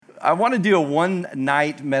I want to do a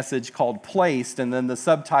one-night message called Placed, and then the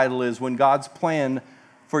subtitle is When God's Plan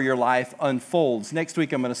for Your Life Unfolds. Next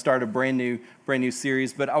week, I'm going to start a brand new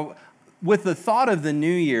series. But with the thought of the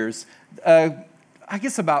New Year's, I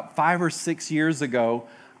guess about 5 or 6 years ago,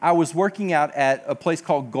 I was working out at a place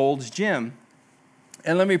called Gold's Gym.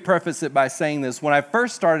 And let me preface it by saying this. When I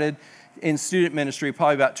first started in student ministry,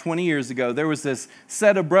 probably about 20 years ago, there was this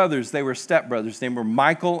set of brothers. They were stepbrothers. They were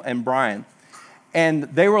Michael and Brian. And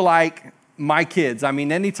they were like my kids. I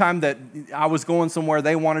mean, anytime that I was going somewhere,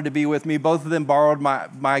 they wanted to be with me. Both of them borrowed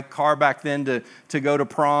my car back then to go to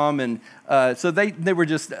prom. And so they were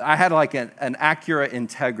just, I had like an Acura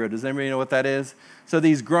Integra. Does anybody know what that is? So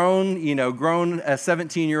these grown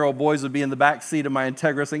 17-year-old boys would be in the back seat of my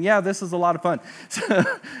Integra saying, yeah, this is a lot of fun.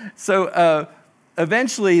 So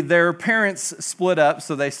eventually their parents split up,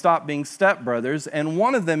 so they stopped being stepbrothers. And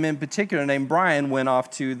one of them in particular, named Brian, went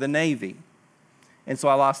off to the Navy. And so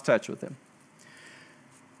I lost touch with him.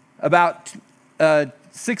 About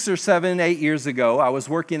 6 or 7, 8 years ago, I was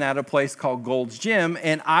working at a place called Gold's Gym,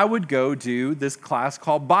 and I would go do this class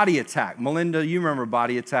called Body Attack. Melinda, you remember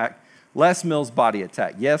Body Attack? Les Mills Body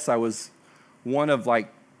Attack. Yes, I was one of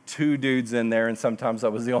like 2 dudes in there, and sometimes I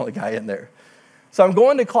was the only guy in there. So I'm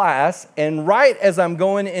going to class, and right as I'm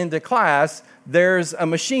going into class, there's a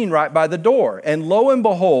machine right by the door. And lo and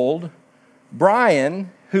behold,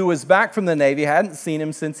 Brian, who was back from the Navy, hadn't seen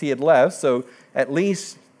him since he had left, so at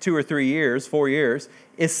least 2 or 3 years, 4 years,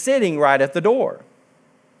 is sitting right at the door.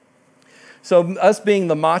 So us being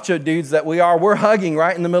the macho dudes that we are, we're hugging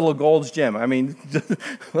right in the middle of Gold's Gym. I mean,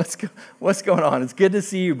 what's going on? It's good to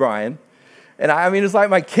see you, Brian. And I mean, it's like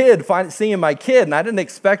my kid, seeing my kid, and I didn't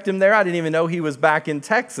expect him there. I didn't even know he was back in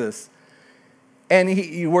Texas. And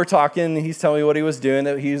we're talking, and he's telling me what he was doing,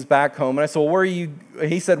 that he was back home. And I said, well, where are you?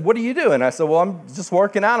 He said, what are you doing? I said, well, I'm just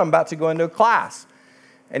working out. I'm about to go into a class.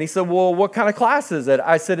 And he said, well, what kind of class is it?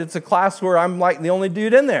 I said, it's a class where I'm like the only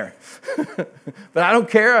dude in there. But I don't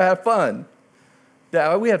care. I have fun.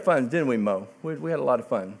 Yeah, we had fun, didn't we, Mo? We had a lot of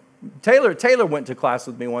fun. Taylor went to class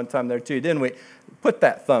with me one time there, too, didn't we? Put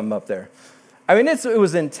that thumb up there. I mean, it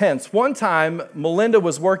was intense. One time, Melinda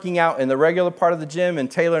was working out in the regular part of the gym, and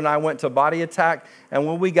Taylor and I went to Body Attack. And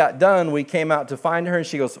when we got done, we came out to find her, and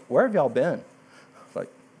she goes, where have y'all been? I was like,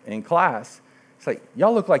 in class. It's like,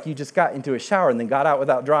 y'all look like you just got into a shower and then got out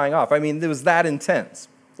without drying off. I mean, it was that intense.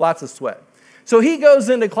 Lots of sweat. So he goes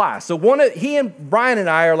into class. So he and Brian and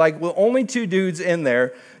I are like only 2 dudes in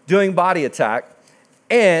there doing Body Attack.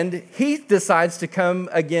 And he decides to come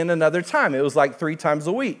again another time. It was like 3 times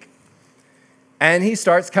a week. And he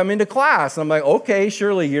starts coming to class. And I'm like, okay,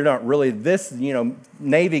 surely you're not really this,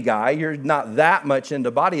 Navy guy. You're not that much into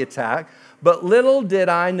Body Attack. But little did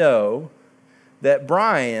I know that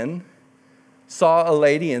Brian saw a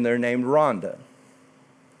lady in there named Rhonda.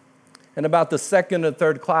 And about the 2nd or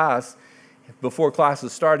 3rd class, before class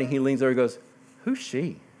was starting, he leans over and goes, who's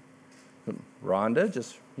she? Rhonda,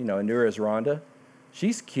 just, I knew her as Rhonda.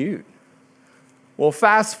 She's cute. Well,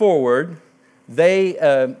 fast forward,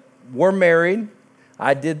 they were married.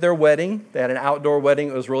 I did their wedding. They had an outdoor wedding.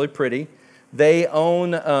 It was really pretty. They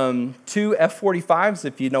own 2 F-45s,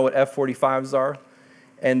 if you know what F-45s are.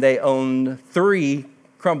 And they own 3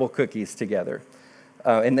 crumble cookies together.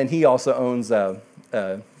 And then he also owns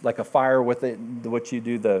like a fire with it, what you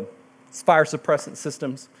do, the fire suppressant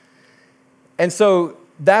systems. And so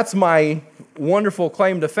that's my wonderful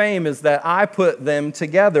claim to fame, is that I put them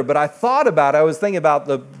together. But I was thinking about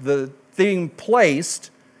the thing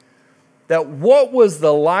placed, that what was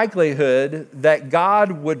the likelihood that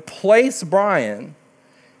God would place Brian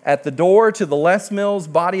at the door to the Les Mills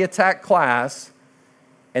Body Attack class,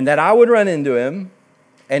 and that I would run into him,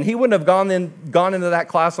 and he wouldn't have gone into that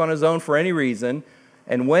class on his own for any reason,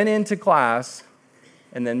 and went into class,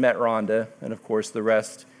 and then met Rhonda, and of course the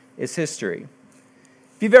rest is history.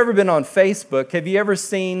 If you've ever been on Facebook, have you ever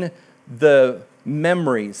seen the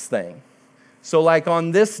memories thing? So like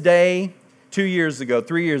on this day, 2 years ago,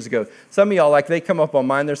 3 years ago, some of y'all, like they come up on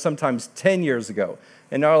mine, they're sometimes 10 years ago.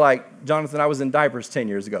 And they're like, Jonathan, I was in diapers 10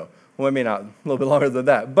 years ago. Well, maybe not, a little bit longer than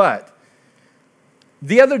that. But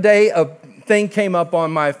the other day, a thing came up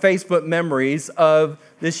on my Facebook memories of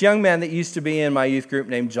this young man that used to be in my youth group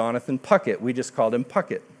named Jonathan Puckett. We just called him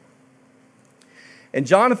Puckett. And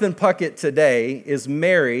Jonathan Puckett today is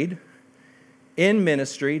married, in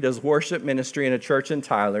ministry, does worship ministry in a church in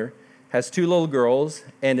Tyler, has 2 little girls,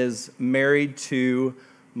 and is married to,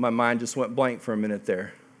 my mind just went blank for a minute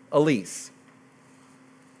there, Elise.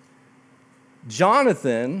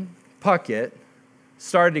 Jonathan Puckett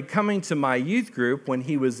started coming to my youth group when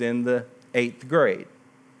he was in the 8th grade.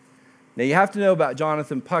 Now, you have to know about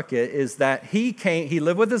Jonathan Puckett is that he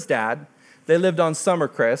lived with his dad. They lived on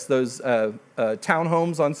Summercrest, those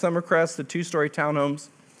townhomes on Summercrest, the 2-story townhomes.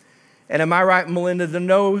 And am I right, Melinda,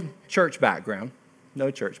 no church background.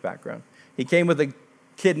 No church background. He came with a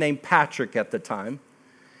kid named Patrick at the time.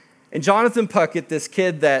 And Jonathan Puckett, this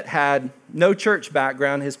kid that had no church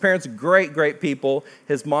background, his parents great, great people.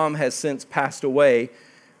 His mom has since passed away,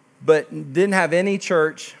 but didn't have any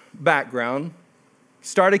church background.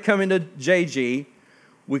 Started coming to JG.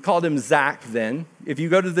 We called him Zach then. If you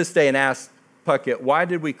go to this day and ask Puckett, why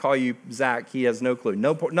did we call you Zach? He has no clue.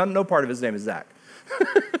 No part of his name is Zach.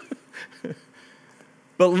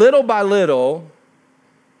 But little by little,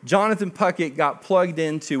 Jonathan Puckett got plugged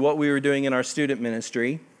into what we were doing in our student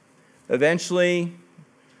ministry. Eventually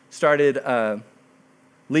started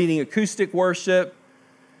leading acoustic worship.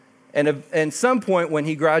 And at some point when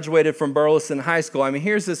he graduated from Burleson High School,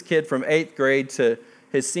 here's this kid from 8th grade to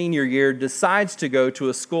his senior year, decides to go to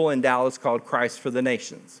a school in Dallas called Christ for the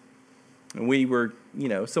Nations. And we were,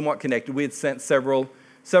 somewhat connected. We had sent several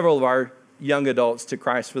of our young adults to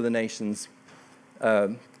Christ for the Nations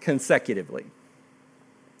consecutively.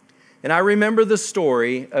 And I remember the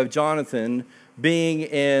story of Jonathan being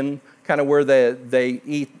in kind of where they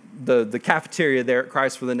eat the cafeteria there at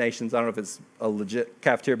Christ for the Nations. I don't know if it's a legit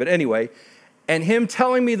cafeteria, but anyway. And him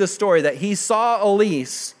telling me the story that he saw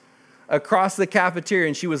Elise across the cafeteria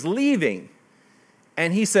and she was leaving.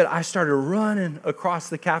 And he said, I started running across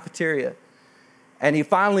the cafeteria. And he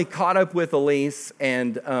finally caught up with Elise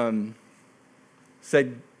and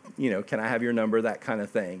said, can I have your number, that kind of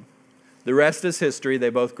thing. The rest is history. They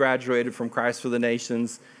both graduated from Christ for the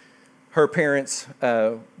Nations. Her parents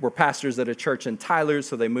were pastors at a church in Tyler,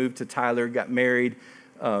 so they moved to Tyler, got married,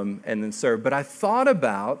 and then served. But I thought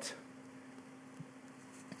about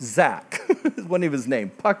Zach, one of his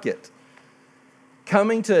name, Puckett,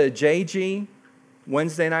 coming to a JG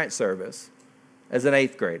Wednesday night service as an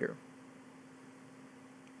 8th grader.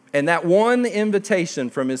 And that one invitation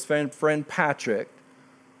from his friend Patrick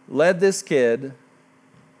led this kid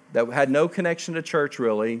that had no connection to church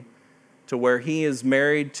really to where he is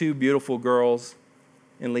married to beautiful girls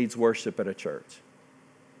and leads worship at a church.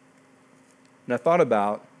 And I thought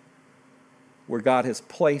about where God has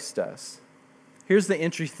placed us. Here's the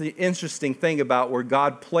interesting thing about where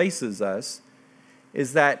God places us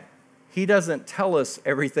is that he doesn't tell us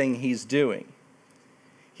everything he's doing.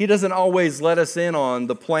 He doesn't always let us in on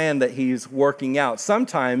the plan that he's working out.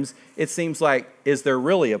 Sometimes it seems like, is there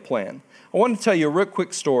really a plan? I want to tell you a real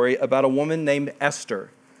quick story about a woman named Esther.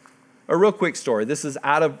 A real quick story. This is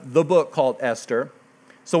out of the book called Esther.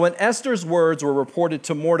 So when Esther's words were reported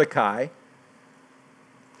to Mordecai,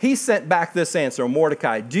 he sent back this answer,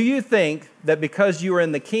 Mordecai, do you think that because you are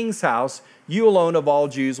in the king's house, you alone of all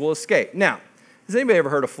Jews will escape? Now, has anybody ever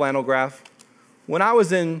heard of flannel graph? When I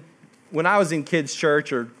was in kids'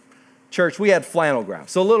 church or church, we had flannel graph.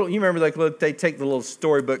 So you remember they take the little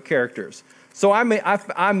storybook characters. So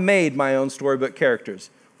I made my own storybook characters.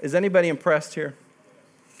 Is anybody impressed here?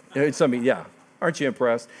 Somebody, yeah. Aren't you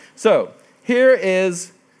impressed? So here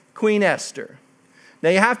is Queen Esther. Now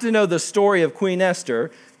you have to know the story of Queen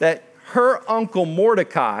Esther, that her uncle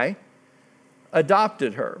Mordecai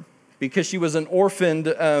adopted her because she was an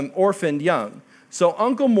orphaned young. So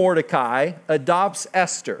Uncle Mordecai adopts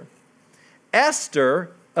Esther.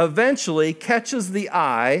 Esther eventually catches the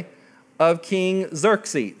eye of King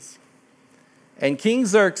Xerxes. And King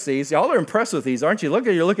Xerxes, y'all are impressed with these, aren't you?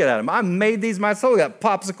 You're looking at them. I made these myself. I got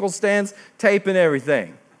popsicle stands, tape, and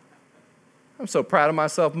everything. I'm so proud of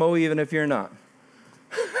myself, Mo, even if you're not.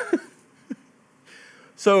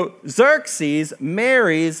 So Xerxes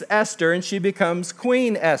marries Esther, and she becomes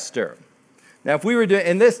Queen Esther. Now, if we were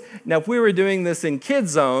doing this in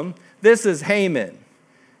Kids Zone, this is Haman,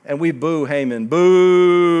 and we boo Haman,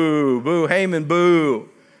 boo, boo, Haman, boo.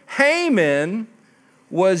 Haman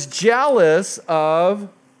was jealous of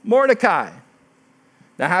Mordecai.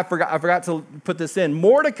 Now, I forgot to put this in.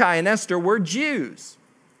 Mordecai and Esther were Jews,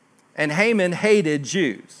 and Haman hated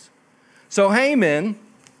Jews. So Haman,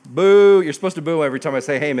 boo, you're supposed to boo every time I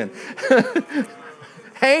say Haman.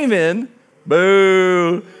 Haman,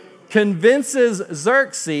 boo, convinces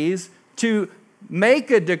Xerxes to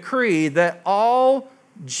make a decree that all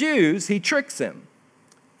Jews, he tricks him.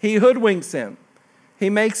 He hoodwinks him. He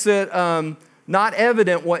makes it not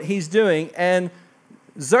evident what he's doing. And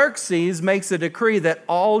Xerxes makes a decree that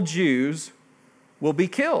all Jews will be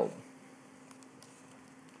killed.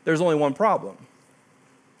 There's only one problem.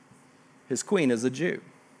 His queen is a Jew.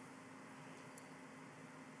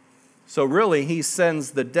 So really, he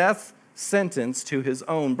sends the death sentence to his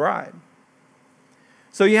own bride.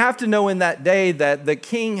 So you have to know in that day that the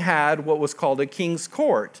king had what was called a king's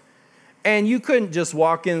court. And you couldn't just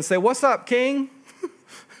walk in and say, "What's up, king?"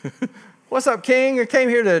 "What's up, king? I came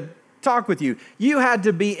here to talk with you." You had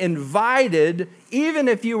to be invited, even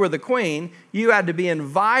if you were the queen, you had to be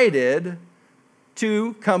invited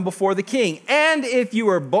to come before the king. And if you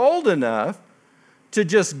were bold enough to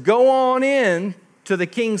just go on in to the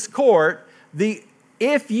king's court,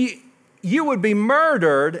 you would be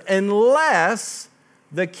murdered unless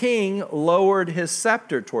the king lowered his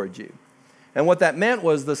scepter toward you. And what that meant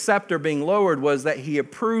was the scepter being lowered was that he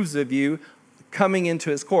approves of you coming into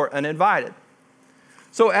his court uninvited.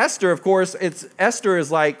 So Esther, of course, Esther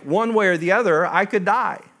is like, one way or the other, I could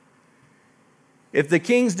die. If the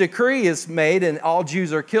king's decree is made and all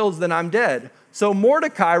Jews are killed, then I'm dead. So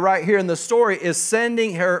Mordecai, right here in the story, is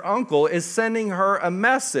sending her uncle, is sending her a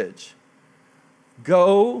message.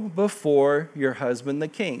 Go before your husband, the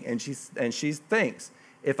king. And she thinks,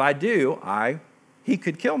 if I do, he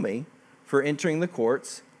could kill me for entering the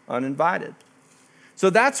courts uninvited. So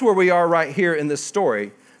that's where we are right here in this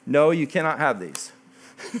story. No, you cannot have these.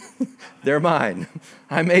 They're mine.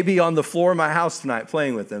 I may be on the floor of my house tonight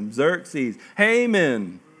playing with them. Xerxes,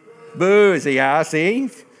 Haman, boo. Yeah, see?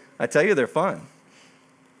 I tell you, they're fun.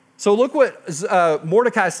 So look what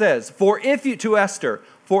Mordecai says. To Esther,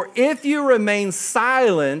 for if you remain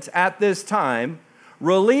silent at this time,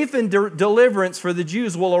 relief and deliverance for the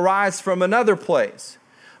Jews will arise from another place.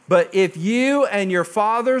 But you and your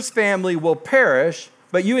father's family will perish.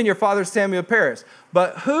 But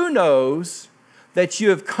who knows that you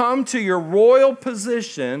have come to your royal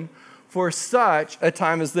position for such a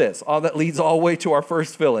time as this? All that leads all the way to our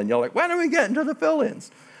first fill-in. You're like, when are we getting to the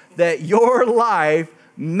fill-ins? That your life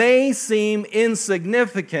may seem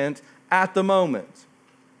insignificant at the moment.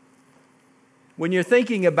 When you're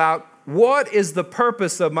thinking about what is the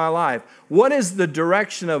purpose of my life? What is the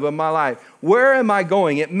direction of my life? Where am I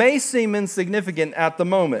going? It may seem insignificant at the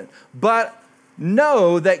moment, but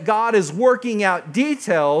know that God is working out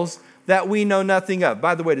details that we know nothing of.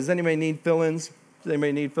 By the way, does anybody need fill-ins? We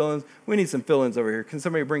need some fill-ins over here. Can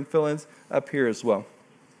somebody bring fill-ins up here as well?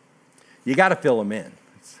 You got to fill them in.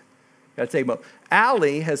 Got to take them up.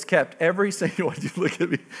 Allie has kept every single one. Look at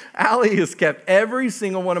me. Allie has kept every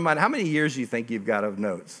single one of mine. How many years do you think you've got of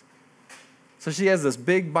notes? So she has this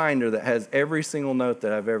big binder that has every single note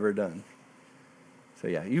that I've ever done. So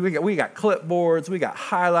yeah, we got clipboards, we got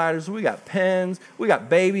highlighters, we got pens, we got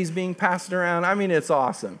babies being passed around. I mean, it's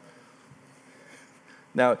awesome.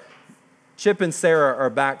 Now, Chip and Sarah are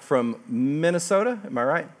back from Minnesota, am I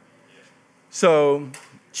right? So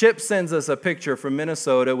Chip sends us a picture from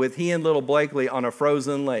Minnesota with he and little Blakely on a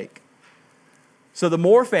frozen lake. So the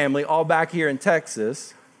Moore family, all back here in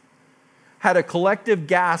Texas, had a collective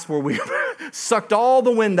gasp where we sucked all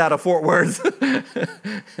the wind out of Fort Worth.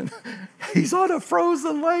 He's on a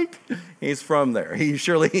frozen lake. He's from there.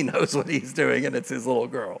 Surely he knows what he's doing, and it's his little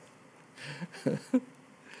girl.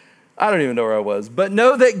 I don't even know where I was. But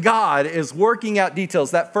know that God is working out details.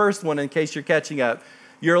 That first one, in case you're catching up,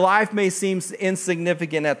 your life may seem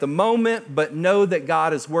insignificant at the moment, but know that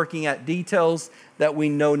God is working out details that we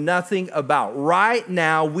know nothing about. Right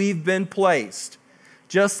now, we've been placed,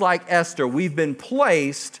 just like Esther, we've been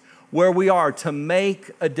placed where we are to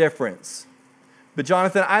make a difference. But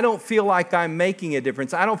Jonathan, I don't feel like I'm making a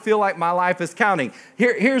difference. I don't feel like my life is counting.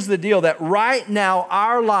 Here's the deal, that right now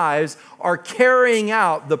our lives are carrying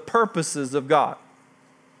out the purposes of God.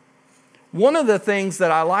 One of the things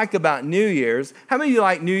that I like about New Year's, how many of you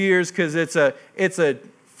like New Year's because it's a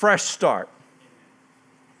fresh start?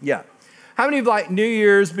 Yeah. How many of you like New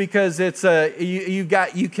Year's because it's Sam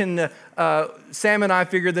and I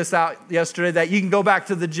figured this out yesterday, that you can go back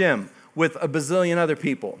to the gym with a bazillion other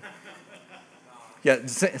people. Yeah,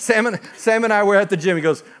 Sam and I were at the gym. He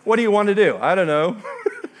goes, "What do you want to do?" "I don't know."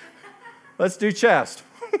 "Let's do chest."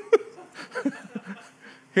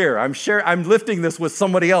 Here, I'm lifting this with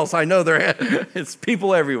somebody else. I know it's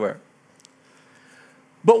people everywhere.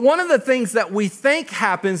 But one of the things that we think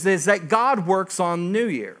happens is that God works on New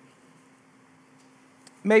Year.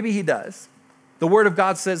 Maybe he does. The Word of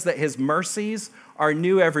God says that his mercies are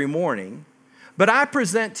new every morning. But I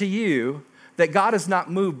present to you that God is not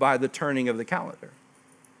moved by the turning of the calendar.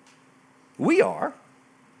 We are.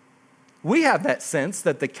 We have that sense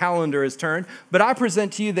that the calendar is turned. But I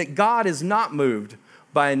present to you that God is not moved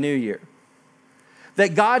by a new year.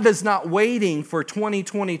 That God is not waiting for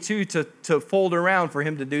 2022 to fold around for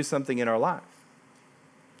him to do something in our life.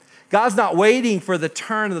 God's not waiting for the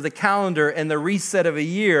turn of the calendar and the reset of a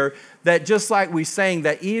year, that just like we sang,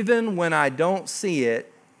 that even when I don't see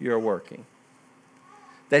it, you're working.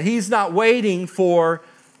 That he's not waiting for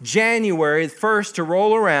January 1st to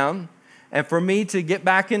roll around and for me to get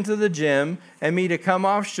back into the gym and me to come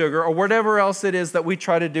off sugar or whatever else it is that we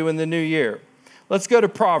try to do in the new year. Let's go to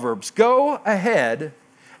Proverbs. Go ahead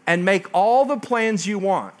and make all the plans you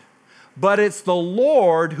want, but it's the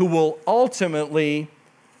Lord who will ultimately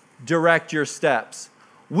direct your steps.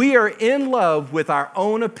 We are in love with our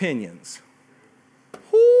own opinions.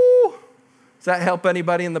 Woo! Does that help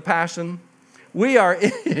anybody in the Passion? We are,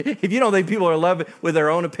 if you don't think people are in love with their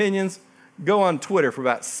own opinions, go on Twitter for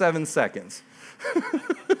about 7 seconds.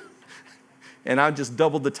 And I just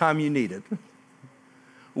doubled the time you needed.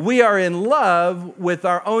 We are in love with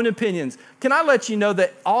our own opinions. Can I let you know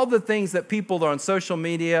that all the things that people on social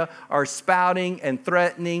media are spouting and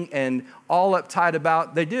threatening and all uptight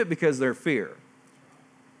about, they do it because they're fear.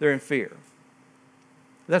 They're in fear.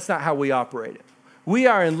 That's not how we operate it. We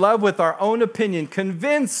are in love with our own opinion,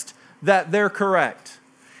 convinced that they're correct.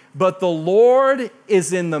 But the Lord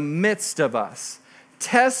is in the midst of us,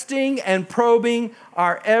 testing and probing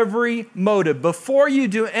our every motive. Before you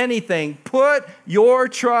do anything, put your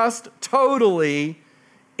trust totally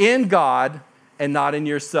in God and not in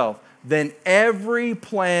yourself. Then every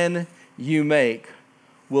plan you make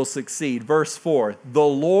will succeed. Verse 4, the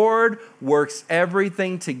Lord works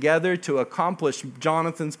everything together to accomplish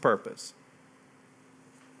Jonathan's purpose.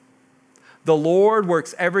 The Lord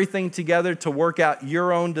works everything together to work out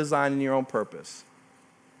your own design and your own purpose.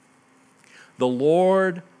 The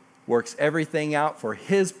Lord works everything out for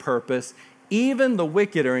His purpose. Even the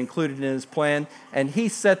wicked are included in His plan, and He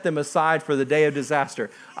set them aside for the day of disaster.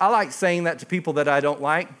 I like saying that to people that I don't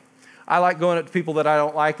like. I like going up to people that I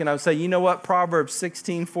don't like, and I would say, you know what? Proverbs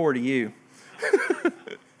 16:4 to you.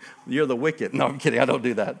 You're the wicked. No, I'm kidding. I don't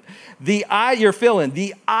do that. You're feeling.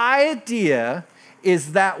 The idea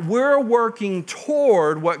is that we're working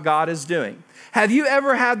toward what God is doing. Have you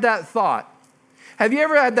ever had that thought? Have you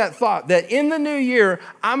ever had that thought that in the new year,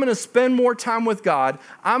 I'm going to spend more time with God,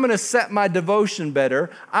 I'm going to set my devotion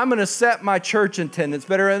better, I'm going to set my church attendance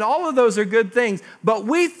better, and all of those are good things, but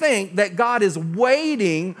we think that God is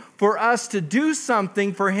waiting for us to do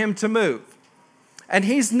something for Him to move. And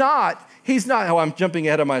He's not, oh, I'm jumping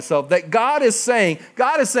ahead of myself, that God is saying,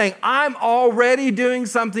 I'm already doing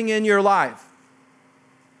something in your life.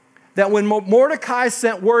 That when Mordecai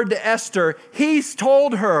sent word to Esther, he's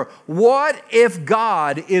told her, what if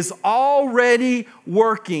God is already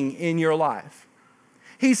working in your life?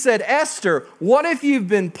 He said, Esther, what if you've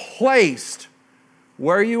been placed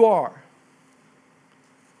where you are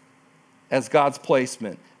as God's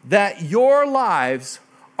placement? That your lives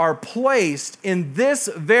are placed in this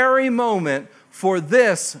very moment for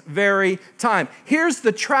this very time. Here's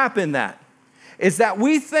the trap in that, is that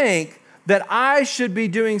we think that I should be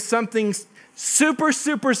doing something super,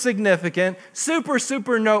 super significant, super,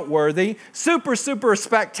 super noteworthy, super, super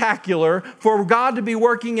spectacular for God to be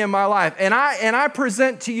working in my life. And I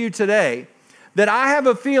present to you today that I have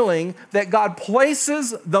a feeling that God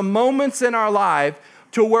places the moments in our life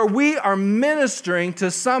to where we are ministering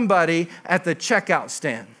to somebody at the checkout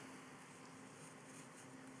stand.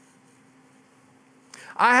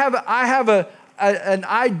 I have an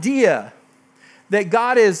idea that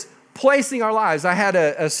God is placing our lives. I had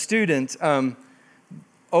a student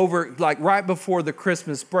over, like right before the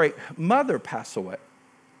Christmas break, mother passed away.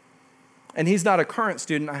 And he's not a current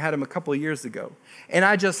student. I had him a couple of years ago. And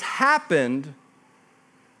I just happened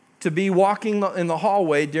to be walking in the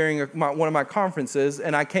hallway during one of my conferences,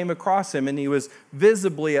 and I came across him, and he was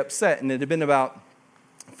visibly upset. And it had been about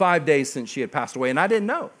 5 days since she had passed away, and I didn't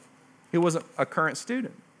know. He wasn't a current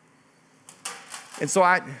student. And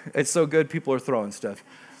so it's so good people are throwing stuff.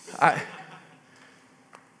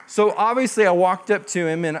 So obviously I walked up to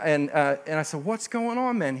him and I said, what's going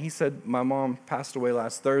on, man? He said, my mom passed away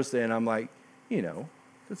last Thursday. And I'm like,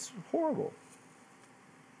 that's horrible.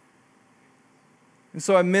 And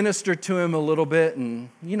so I ministered to him a little bit. And,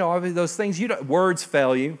 those things, words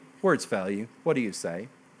fail you. Words fail you. What do you say?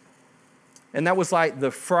 And that was like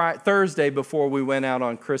the Thursday before we went out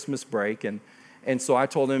on Christmas break. And so I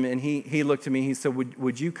told him, and he looked at me, he said,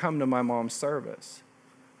 would you come to my mom's service?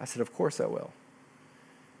 I said, of course I will.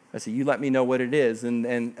 I said, you let me know what it is. And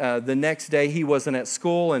the next day he wasn't at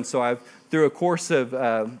school, and so through a course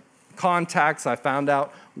of contacts, I found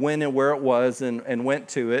out when and where it was and went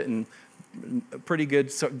to it, and a pretty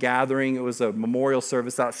good gathering. It was a memorial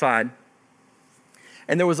service outside.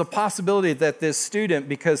 And there was a possibility that this student,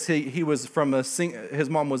 because he was his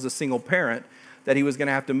mom was a single parent, that he was going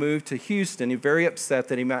to have to move to Houston. He was very upset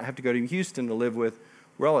that he might have to go to Houston to live with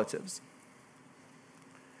relatives.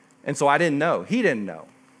 And so I didn't know. He didn't know.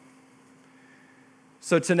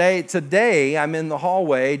 So today I'm in the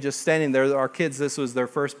hallway just standing there. Our kids, this was their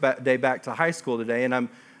first day back to high school today, and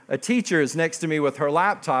a teacher is next to me with her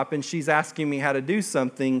laptop, and she's asking me how to do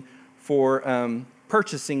something for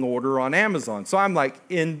purchasing order on Amazon. So I'm like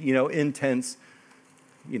intense,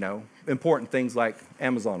 important things like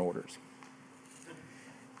Amazon orders.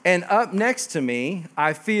 And up next to me,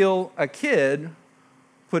 I feel a kid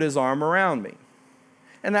put his arm around me.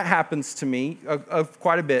 And that happens to me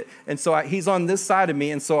quite a bit. And so he's on this side of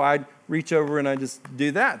me, and so I reach over and I just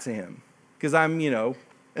do that to him. Because I'm,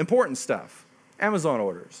 important stuff. Amazon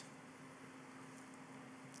orders.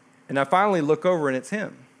 And I finally look over and it's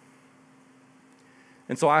him.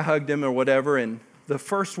 And so I hugged him or whatever, and the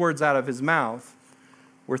first words out of his mouth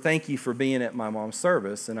were, "Thank you for being at my mom's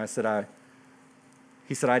service." And I said,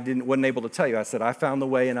 he said, wasn't able to tell you. I said, "I found the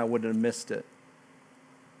way and I wouldn't have missed it."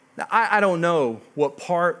 Now, I don't know what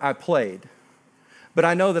part I played, but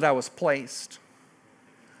I know that I was placed.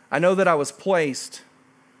 I know that I was placed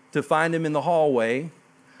to find him in the hallway.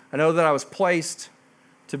 I know that I was placed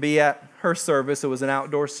to be at her service. It was an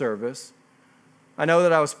outdoor service. I know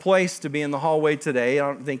that I was placed to be in the hallway today. I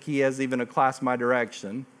don't think he has even a class my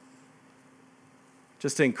direction.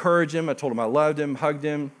 Just to encourage him, I told him I loved him, hugged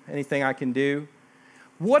him, anything I can do.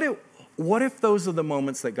 What if those are the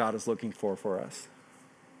moments that God is looking for us?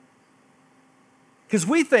 Because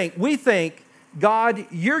we think, God,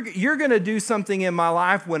 you're going to do something in my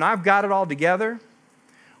life when I've got it all together,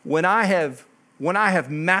 when I have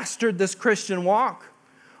mastered this Christian walk,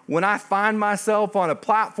 when I find myself on a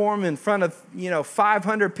platform in front of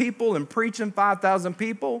 500 people and preaching 5,000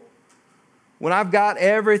 people, when I've got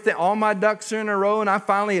everything, all my ducks are in a row, and I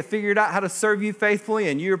finally have figured out how to serve you faithfully,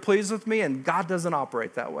 and you're pleased with me, and God doesn't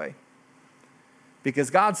operate that way. Because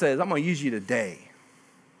God says, I'm going to use you today.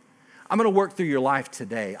 I'm going to work through your life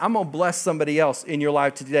today. I'm going to bless somebody else in your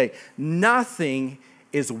life today. Nothing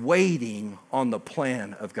is waiting on the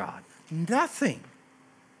plan of God. Nothing.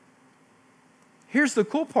 Here's the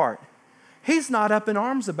cool part. He's not up in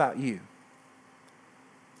arms about you.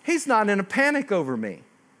 He's not in a panic over me.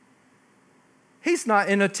 He's not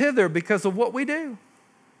in a tither because of what we do.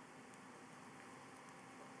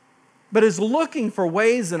 But is looking for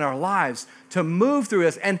ways in our lives to move through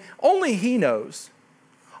us. And only He knows.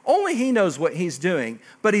 Only He knows what He's doing,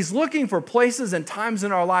 but He's looking for places and times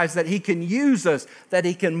in our lives that He can use us, that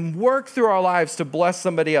He can work through our lives to bless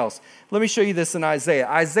somebody else. Let me show you this in Isaiah.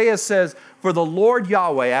 Isaiah says, "For the Lord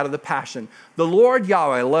Yahweh," out of the Passion, "the Lord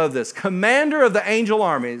Yahweh," I love this, "commander of the angel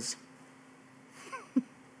armies."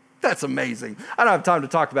 That's amazing. I don't have time to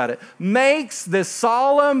talk about it. "Makes this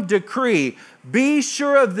solemn decree, be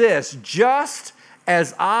sure of this, just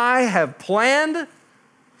as I have planned,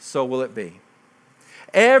 so will it be.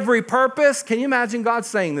 Every purpose," can you imagine God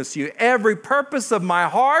saying this to you? "Every purpose of my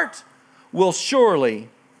heart will surely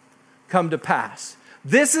come to pass."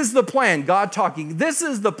 This is the plan, God talking. This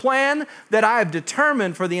is the plan that I have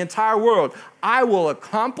determined for the entire world. I will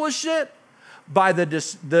accomplish it by the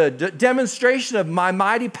demonstration of my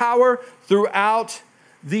mighty power throughout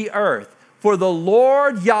the earth. "For the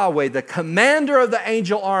Lord Yahweh, the commander of the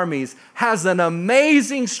angel armies, has an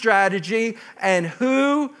amazing strategy, and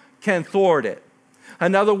who can thwart it?"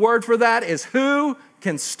 Another word for that is, who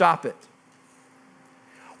can stop it?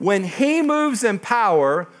 When He moves in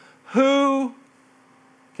power, who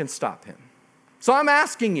can stop Him? So I'm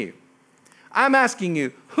asking you,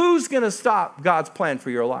 who's going to stop God's plan for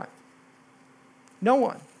your life? No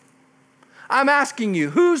one. I'm asking you,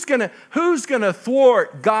 who's going to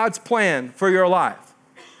thwart God's plan for your life?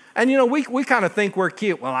 And we kind of think we're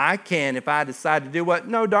cute. Well, I can if I decide to do what?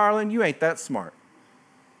 No, darling, you ain't that smart.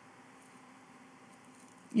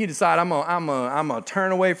 You decide I'm gonna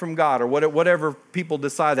turn away from God, or whatever people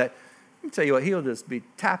decide that. Let me tell you what, He'll just be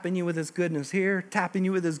tapping you with His goodness here, tapping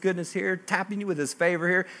you with His goodness here, tapping you with His favor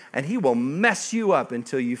here, and He will mess you up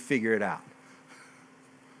until you figure it out.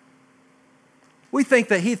 We think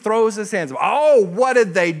that He throws His hands up. Oh, what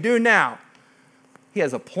did they do now? He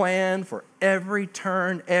has a plan for every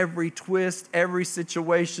turn, every twist, every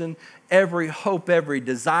situation, every hope, every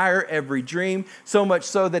desire, every dream. So much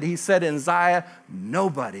so that He said in Isaiah,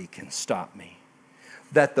 "Nobody can stop me."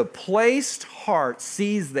 That the placed heart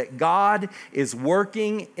sees that God is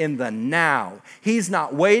working in the now. He's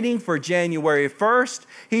not waiting for January 1st.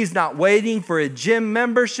 He's not waiting for a gym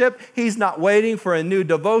membership. He's not waiting for a new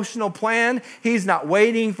devotional plan. He's not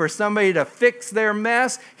waiting for somebody to fix their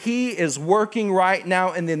mess. He is working right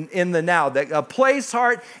now in the now. That a placed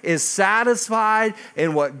heart is satisfied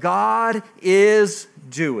in what God is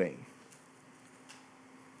doing.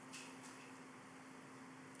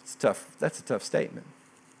 It's tough. That's a tough statement.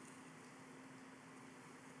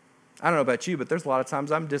 I don't know about you, but there's a lot of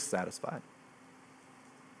times I'm dissatisfied.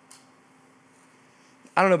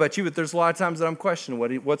 I don't know about you, but there's a lot of times that I'm questioning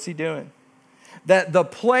what's he doing. That the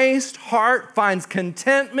placed heart finds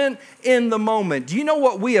contentment in the moment. Do you know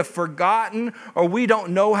what we have forgotten or we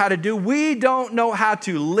don't know how to do? We don't know how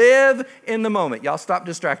to live in the moment. Y'all stop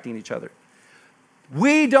distracting each other.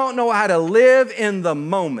 We don't know how to live in the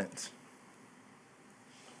moment.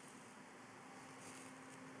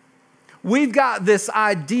 We've got this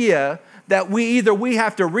idea that we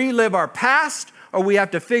have to relive our past or we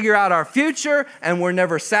have to figure out our future, and we're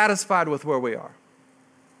never satisfied with where we are.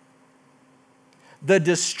 The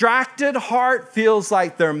distracted heart feels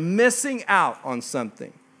like they're missing out on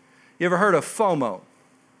something. You ever heard of FOMO?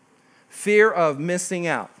 Fear of missing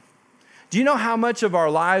out. Do you know how much of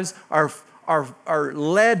our lives are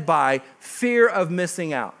led by fear of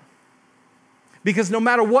missing out? Because no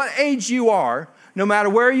matter what age you are, no matter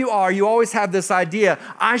where you are, you always have this idea,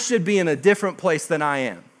 I should be in a different place than I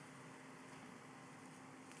am.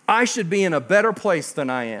 I should be in a better place than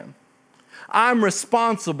I am. I'm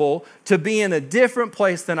responsible to be in a different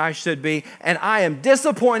place than I should be, and I am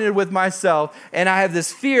disappointed with myself, and I have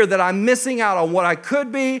this fear that I'm missing out on what I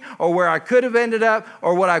could be or where I could have ended up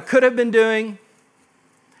or what I could have been doing.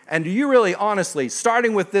 And do you really, honestly,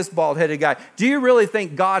 starting with this bald-headed guy, do you really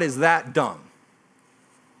think God is that dumb?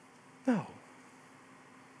 No.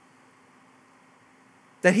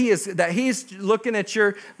 That he's looking at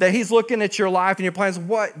your life and your plans.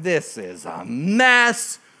 What? This is a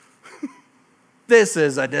mess. This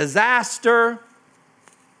is a disaster.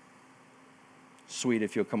 Sweet,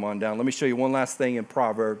 if you'll come on down. Let me show you one last thing in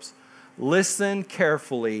Proverbs. Listen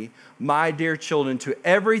carefully, my dear children, to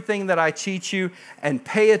everything that I teach you, and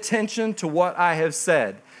pay attention to what I have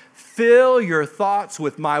said. Fill your thoughts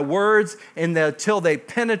with my words until they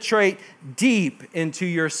penetrate deep into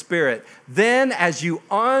your spirit. Then as you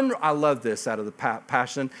I love this out of the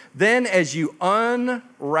Passion. Then as you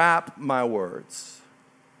unwrap my words,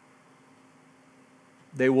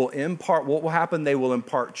 they will impart, what will happen? They will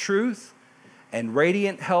impart truth and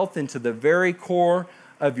radiant health into the very core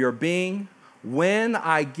of your being. When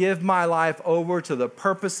I give my life over to the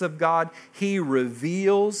purpose of God, He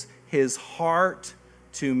reveals His heart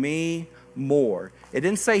to me more. It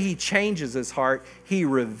didn't say He changes His heart. He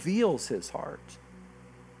reveals His heart.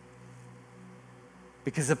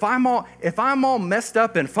 Because if I'm all messed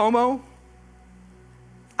up in FOMO,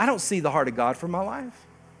 I don't see the heart of God for my life.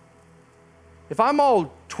 If I'm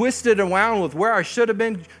all twisted and wound with where I should have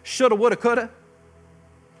been, shoulda, woulda, coulda,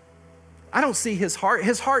 I don't see His heart.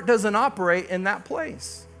 His heart doesn't operate in that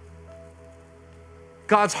place.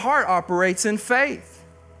 God's heart operates in faith.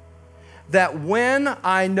 That when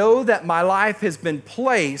I know that my life has been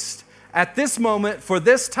placed at this moment for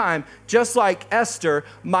this time, just like Esther,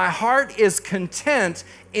 my heart is content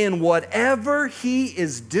in whatever He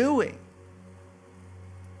is doing.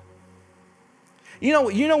 You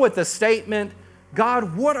know what the statement,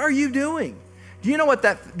 God, what are you doing? Do you know what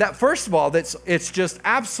that first of all, it's just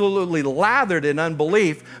absolutely lathered in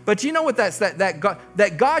unbelief. But you know what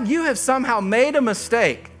that God, you have somehow made a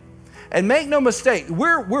mistake. And make no mistake,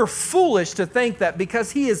 we're foolish to think that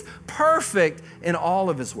because He is perfect in all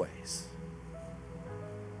of His ways.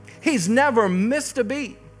 He's never missed a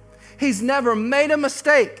beat. He's never made a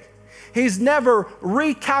mistake. He's never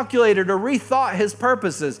recalculated or rethought His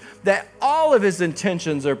purposes, that all of His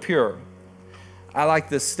intentions are pure. I like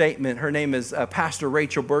this statement. Her name is Pastor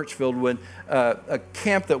Rachel Birchfield. When a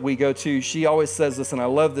camp that we go to, she always says this, and I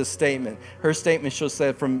love this statement. Her statement she'll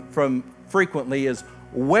say from frequently is,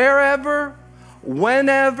 wherever,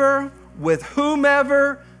 whenever, with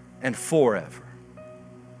whomever, and forever.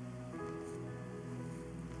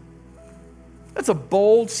 That's a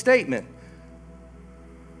bold statement.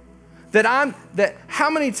 That how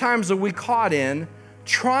many times are we caught in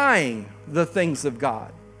trying the things of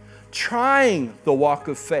God, trying the walk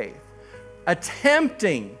of faith,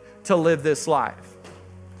 attempting to live this life?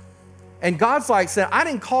 And God's like saying, I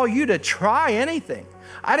didn't call you to try anything.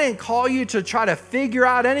 I didn't call you to try to figure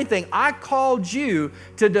out anything. I called you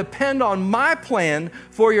to depend on my plan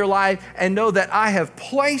for your life and know that I have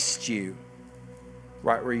placed you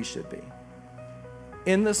right where you should be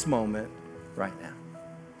in this moment right now.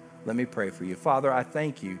 Let me pray for you. Father, I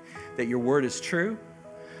thank you that your word is true,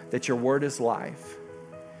 that your word is life.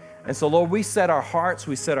 And so, Lord, we set our hearts,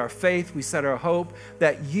 we set our faith, we set our hope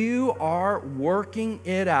that you are working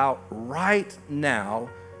it out right now,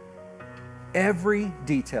 every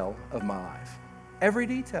detail of my life. Every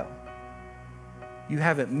detail. You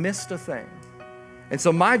haven't missed a thing. And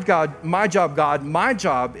so my job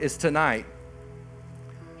is tonight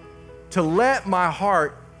to let my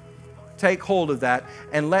heart take hold of that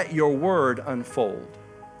and let your word unfold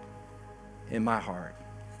in my heart.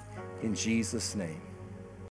 In Jesus' name.